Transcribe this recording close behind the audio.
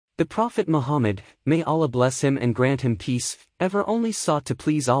The Prophet Muhammad, may Allah bless him and grant him peace, ever only sought to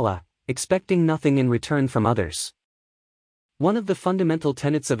please Allah, expecting nothing in return from others. One of the fundamental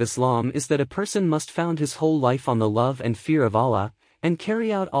tenets of Islam is that a person must found his whole life on the love and fear of Allah, and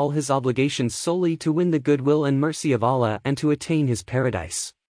carry out all his obligations solely to win the goodwill and mercy of Allah and to attain his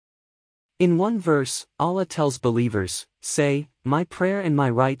paradise. In one verse, Allah tells believers, "Say, my prayer and my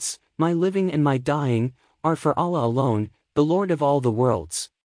rights, my living and my dying, are for Allah alone, the Lord of all the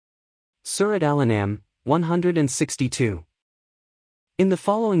worlds." Surah Al-An'am, 162. In the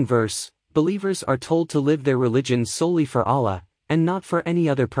following verse, believers are told to live their religion solely for Allah, and not for any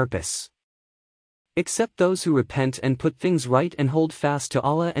other purpose. Except those who repent and put things right and hold fast to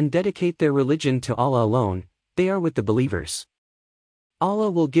Allah and dedicate their religion to Allah alone, they are with the believers.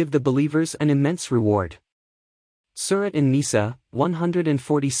 Allah will give the believers an immense reward. Surah An-Nisa,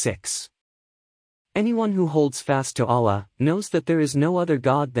 146. Anyone who holds fast to Allah, knows that there is no other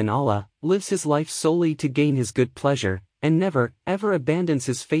God than Allah, lives his life solely to gain his good pleasure, and never, ever abandons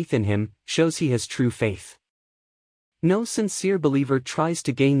his faith in him, shows he has true faith. No sincere believer tries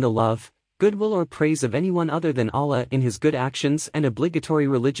to gain the love, goodwill or praise of anyone other than Allah in his good actions and obligatory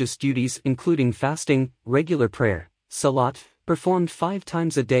religious duties including fasting, regular prayer, salat, performed 5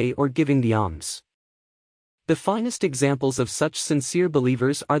 times a day or giving the alms. The finest examples of such sincere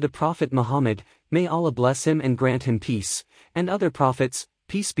believers are the Prophet Muhammad, may Allah bless him and grant him peace, and other prophets,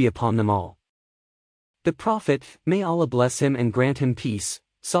 peace be upon them all. The Prophet, may Allah bless him and grant him peace,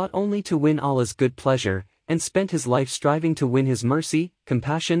 sought only to win Allah's good pleasure, and spent his life striving to win his mercy,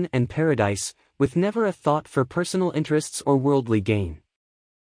 compassion and paradise, with never a thought for personal interests or worldly gain.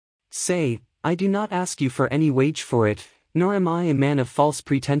 Say, I do not ask you for any wage for it, nor am I a man of false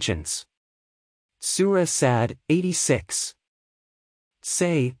pretensions. Surah Sad, 86.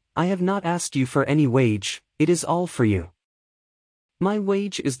 Say, I have not asked you for any wage, it is all for you. My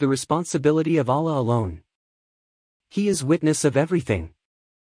wage is the responsibility of Allah alone. He is witness of everything.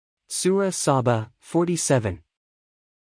 Surah Saba, 47.